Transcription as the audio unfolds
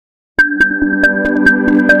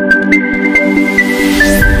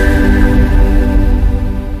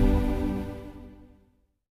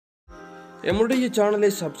எம்முடைய சேனலை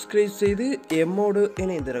சப்ஸ்கிரைப் செய்து எம்மோடு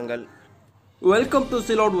இணைந்திருங்கள். வெல்கம் டு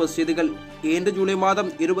சிலோட் செய்திகள். இன்று ஜூலை மாதம்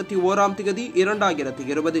 21ஆம் தேதி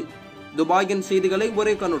 2020 துபாயின் செய்திகளை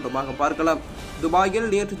ஒரே கண்ணோட்டமாக பார்க்கலாம். துபாயில்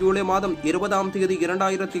நேற்று ஜூலை மாதம் 20ஆம் தேதி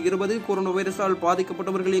 2020 கொரோனா வைரஸால்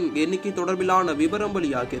பாதிக்கப்பட்டவர்களின் எண்ணிக்கை தொடர்பிலான விவரம்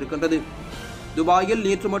வெளியாகி இருக்கின்றது. துபாயில்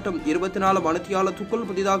நேற்று மட்டும் 24 மணித்தியாலத்துக்குள்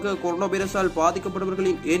புதிதாக கொரோனா வைரஸால்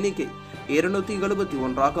பாதிக்கப்பட்டவர்களின் எண்ணிக்கை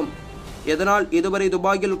 271 ஆகும். இதனால் இதுவரை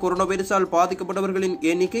துபாயில் கொரோனா வைரஸால் பாதிக்கப்பட்டவர்களின்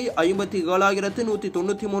எண்ணிக்கை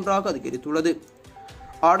 57,193 அதிகரித்துள்ளது.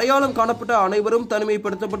 அடையாளம் காணப்பட்ட அனைவரும்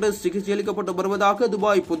தனிமைப்படுத்தப்பட்டு சிகிச்சை அளிக்கப்பட்டு வருவதாக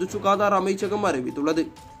துபாய் பொது சுகாதார அமைச்சகம் அறிவித்துள்ளது.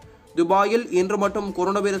 துபாயில் இன்று மட்டும்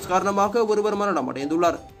கொரோனா வைரஸ் காரணமாக ஒருவர் மரணம்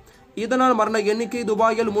அடைந்துள்ளார். இதனால் மரண எண்ணிக்கை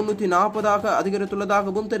துபாயில் 340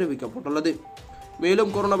 அதிகரித்துள்ளதாகவும் தெரிவிக்கப்பட்டுள்ளது.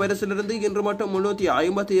 மேலும் கொரோனா வைரஸிலிருந்து இன்று மட்டும்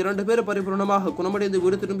 352 பேர் பரிபூர்ணமாக குணமடைந்து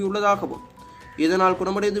வீடு திரும்பியுள்ளதாகவும் இதனால்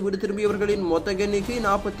குணமடைந்து வீடு திரும்பியவர்களின் மொத்த எண்ணிக்கை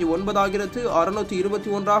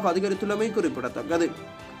 49,621 அதிகரித்துள்ளமை குறிப்பிடத்தக்கது.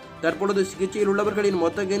 தற்பொழுது சிகிச்சையில் உள்ளவர்களின்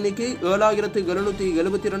மொத்த எண்ணிக்கை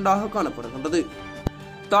 7,772 காணப்படுகின்றது.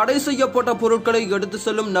 தடை செய்யப்பட்ட பொருட்களை எடுத்து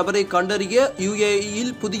செல்லும் நபரை கண்டறிய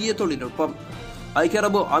UAEயில் புதிய தொழில்நுட்பம். ஐக்கிய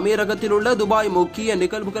அரபு அமீரகத்தில் உள்ள துபாய் முக்கிய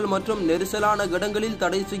நிகழ்வுகள் மற்றும் நெரிசலான இடங்களில்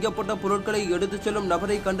தடை செய்யப்பட்ட பொருட்களை எடுத்துச் செல்லும்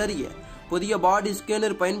நபரை கண்டறிய புதிய பாடி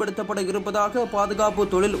ஸ்கேனர் பயன்படுத்தப்பட இருப்பதாக பாதுகாப்பு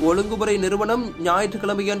தொழில் ஒழுங்குமுறை நிறுவனம்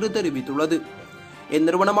ஞாயிற்றுக்கிழமையன்று தெரிவித்துள்ளது.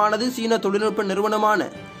 இந்நிறுவனமானது சீன தொழில்நுட்ப நிறுவனமான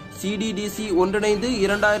CDDC ஒன்றிணைந்து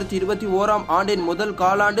 2021ஆம் ஆண்டின் முதல்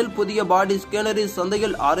காலாண்டில் புதிய பாடி ஸ்கேனரை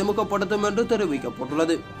சந்தையில் அறிமுகப்படுத்தும் என்று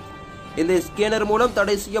தெரிவிக்கப்பட்டுள்ளது. இந்த ஸ்கேனர் மூலம்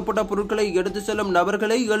தடை செய்யப்பட்ட பொருட்களை எடுத்து செல்லும்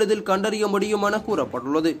நபர்களை எளிதில் கண்டறிய முடியும் என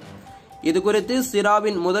கூறப்பட்டுள்ளது. இதுகுறித்து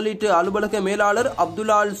சிராவின் முதலீட்டு அலுவலக மேலாளர்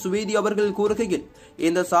அப்துல்லா அல் சுவேதி அவர்கள் கூறுகையில்,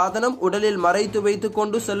 இந்த சாதனம் உடலில் மறைத்து வைத்துக்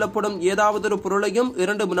கொண்டு செல்லப்படும் ஏதாவது ஒரு பொருளையும்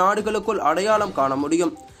 2 நாடுகளுக்குள் அடையாளம் காண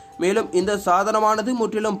முடியும். மேலும் இந்த சாதனமானது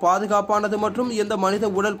முற்றிலும் பாதுகாப்பானது மற்றும் எந்த மனித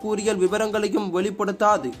உடல் கூறியல் விவரங்களையும்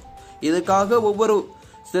வெளிப்படுத்தாது. இதற்காக ஒவ்வொரு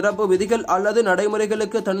சிறப்பு விதிகள் அல்லது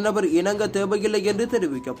நடைமுறைகளுக்கு தனிநபர் இணங்க தேவையில்லை என்று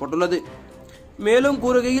தெரிவிக்கப்பட்டுள்ளது. மேலும்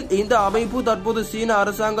கூறுகையில், இந்த அமைப்பு தற்போது சீன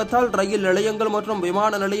அரசாங்கத்தால் ரயில் நிலையங்கள் மற்றும்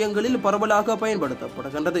விமான நிலையங்களில் பரவலாக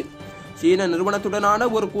பயன்படுத்தப்படுகின்றது. சீன நிறுவனத்துடனான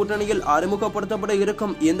ஒரு கூட்டணியில் அறிமுகப்படுத்தப்பட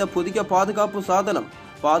இருக்கும் இந்த புதிய பாதுகாப்பு சாதனம்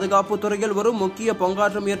பாதுகாப்பு துறையில் ஒரு முக்கிய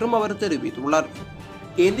பங்காற்றும் என்றும் அவர் தெரிவித்துள்ளார்.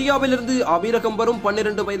 இந்தியாவிலிருந்து அமீரகம் வரும்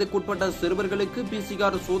 12 வயதுக்குட்பட்ட சிறுவர்களுக்கு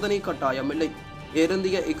PCR சோதனை கட்டாயமில்லை. ஏர்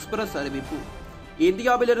இந்தியா எக்ஸ்பிரஸ் அறிவிப்பு.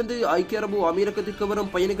 இந்தியாவிலிருந்து ஐக்கிய அரபு அமீரகத்திற்கு வரும்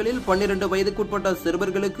பயணிகளில் 12 வயதுக்குட்பட்ட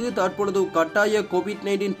சிறுவர்களுக்கு தற்பொழுது கட்டாய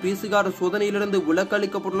COVID-19 PCR சோதனையிலிருந்து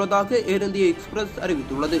விலக்களிக்கப்பட்டுள்ளதாக ஏர் இந்தியா எக்ஸ்பிரஸ்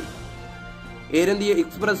அறிவித்துள்ளது. ஏர் இந்தியா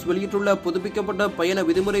எக்ஸ்பிரஸ் வெளியிட்டுள்ள புதுப்பிக்கப்பட்ட பயண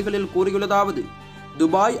விதிமுறைகளில் கூறியுள்ளதாவது: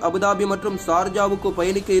 துபாய், அபுதாபி மற்றும் ஷார்ஜாவுக்கு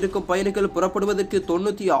பயணிக்க இருக்கும் பயணிகள் புறப்படுவதற்கு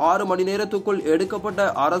 96 மணி நேரத்துக்குள் எடுக்கப்பட்ட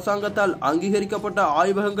அரசாங்கத்தால் அங்கீகரிக்கப்பட்ட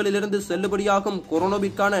ஆய்வகங்களிலிருந்து செல்லுபடியாகும்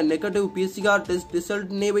கொரோனாவிற்கான நெகட்டிவ் PCR டெஸ்ட்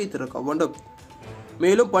ரிசல்ட்டினை வைத்திருக்க வேண்டும்.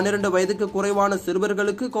 மேலும் 12 வயதுக்கு குறைவான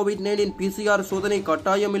சிறுவர்களுக்கு COVID-19 PCR சோதனை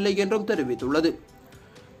கட்டாயமில்லை என்றும் தெரிவித்துள்ளது.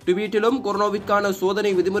 ட்வீட்டிலும் கொரோனாவிற்கான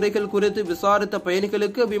சோதனை விதிமுறைகள் குறித்து விசாரித்த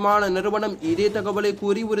பயணிகளுக்கு விமான நிறுவனம் இதே தகவலை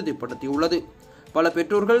கூறி உறுதிப்படுத்தியுள்ளது. பல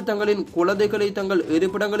பெற்றோர்கள் தங்களின் குழந்தைகளை தங்கள்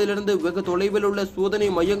இருப்பிடங்களிலிருந்து வெகு தொலைவில் உள்ள சோதனை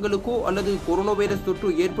மையங்களுக்கோ அல்லது கொரோனா வைரஸ் தொற்று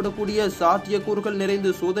ஏற்படக்கூடிய சாத்தியக்கூறுகள் நிறைந்த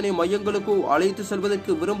சோதனை மையங்களுக்கோ அழைத்து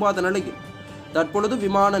செல்வதற்கு விரும்பாத நிலையில் தற்பொழுது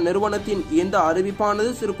விமான நிறுவனத்தின் இந்த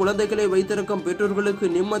அறிவிப்பானது சிறு குழந்தைகளை வைத்திருக்கும் பெற்றோர்களுக்கு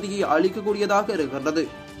நிம்மதியை அளிக்கக்கூடியதாக இருக்கிறது.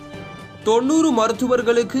 90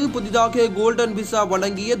 மருத்துவர்களுக்கு புதிதாக கோல்டன் விசா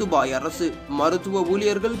வழங்கிய துபாய் அரசு. மருத்துவ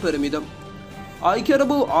ஊழியர்கள் பெருமிதம். ஐக்கிய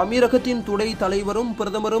அரபு அமீரகத்தின் துணை தலைவரும்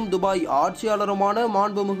பிரதமரும் துபாய் ஆட்சியாளருமான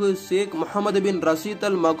மாண்புமிகு ஷேக் முகமது பின் ரஷீத்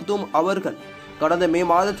அல் மக்தூம் அவர்கள் கடந்த மே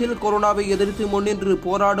மாதத்தில் கொரோனாவை எதிர்த்து முன்னின்று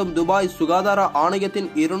போராடும் துபாய் சுகாதார ஆணையத்தின்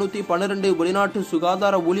 212 வெளிநாட்டு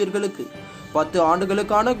சுகாதார ஊழியர்களுக்கு 10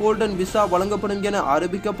 ஆண்டுகளுக்கான கோல்டன் விசா வழங்கப்படும் என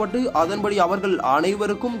அறிவிக்கப்பட்டு அதன்படி அவர்கள்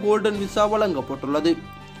அனைவருக்கும் கோல்டன் விசா வழங்கப்பட்டுள்ளது.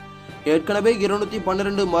 ஏற்கனவே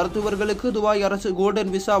 212 மருத்துவர்களுக்கு துபாய் அரசு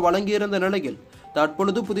கோல்டன் விசா வழங்கியிருந்த நிலையில்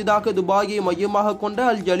தற்பொழுது புதிதாக துபாயை மையமாக கொண்ட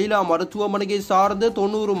அல் ஜலீலா மருத்துவமனையை சார்ந்த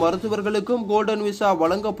 90 மருத்துவர்களுக்கும் கோல்டன் விசா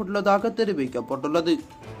வழங்கப்பட்டுள்ளதாக தெரிவிக்கப்பட்டுள்ளது.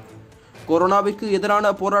 கொரோனாவிற்கு எதிரான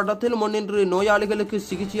போராட்டத்தில் முன்னின்று நோயாளிகளுக்கு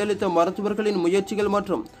சிகிச்சை அளித்த மருத்துவர்களின் முயற்சிகள்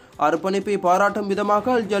மற்றும் அர்ப்பணிப்பை பாராட்டும் விதமாக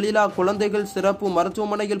அல் ஜலீலா குழந்தைகள் சிறப்பு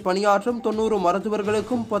மருத்துவமனையில் பணியாற்றும் 90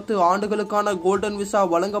 மருத்துவர்களுக்கும் 10 ஆண்டுகளுக்கான கோல்டன் விசா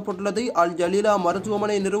வழங்கப்பட்டுள்ளதை அல் ஜலீலா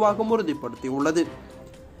மருத்துவமனை நிர்வாகம் உறுதிப்படுத்தியுள்ளது.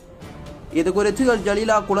 இதுகுறித்து அல்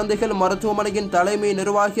ஜலீலா குழந்தைகள் மருத்துவமனையின் தலைமை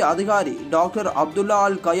நிர்வாகி அதிகாரி டாக்டர் அப்துல்லா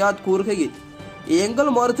அல் கயாத் கூறுகையில்,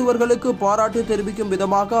 எங்கள் மருத்துவர்களுக்கு பாராட்டு தெரிவிக்கும்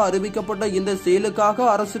விதமாக அறிவிக்கப்பட்ட இந்த செயலுக்காக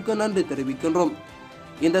அரசுக்கு நன்றி தெரிவிக்கின்றோம்.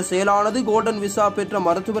 இந்த செயலானது கோல்டன் விசா பெற்ற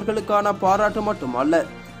மருத்துவர்களுக்கான பாராட்டு மட்டுமல்ல,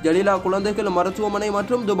 ஜலீலா குழந்தைகள் மருத்துவமனை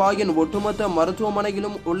மற்றும் துபாயின் ஒட்டுமொத்த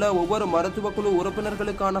மருத்துவமனையிலும் உள்ள ஒவ்வொரு மருத்துவ குழு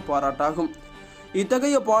உறுப்பினர்களுக்கான பாராட்டாகும்.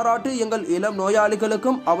 இத்தகைய பாராட்டு எங்கள் இளம்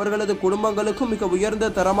நோயாளிகளுக்கும் அவர்களது குடும்பங்களுக்கும் மிக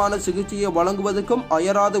உயர்ந்த தரமான சிகிச்சையை வழங்குவதற்கும்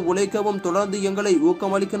அயராது உழைக்கவும் தொடர்ந்து எங்களை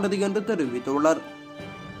ஊக்கமளிக்கின்றது என்று தெரிவித்துள்ளார்.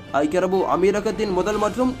 ஐக்கிய அரபு அமீரகத்தின் முதல்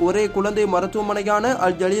மற்றும் ஒரே குழந்தை மருத்துவமனையான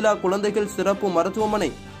அல் ஜலீலா குழந்தைகள் சிறப்பு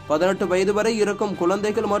மருத்துவமனை 18 வயது வரை இருக்கும்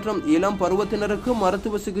குழந்தைகள் மற்றும் இளம் பருவத்தினருக்கு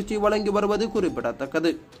மருத்துவ சிகிச்சை வழங்கி வருவது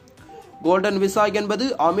குறிப்பிடத்தக்கது. கோல்டன் விசா என்பது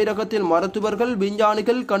அமீரகத்தில் மருத்துவர்கள்,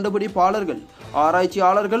 விஞ்ஞானிகள், கண்டுபிடிப்பாளர்கள்,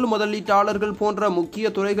 ஆராய்ச்சியாளர்கள், முதலீட்டாளர்கள் போன்ற முக்கிய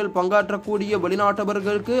துறைகள் பங்காற்றக்கூடிய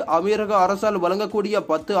வெளிநாட்டவர்களுக்கு அமீரக அரசால் வழங்கக்கூடிய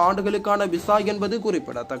 10 ஆண்டுகளுக்கான விசா என்பது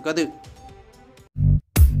குறிப்பிடத்தக்கது.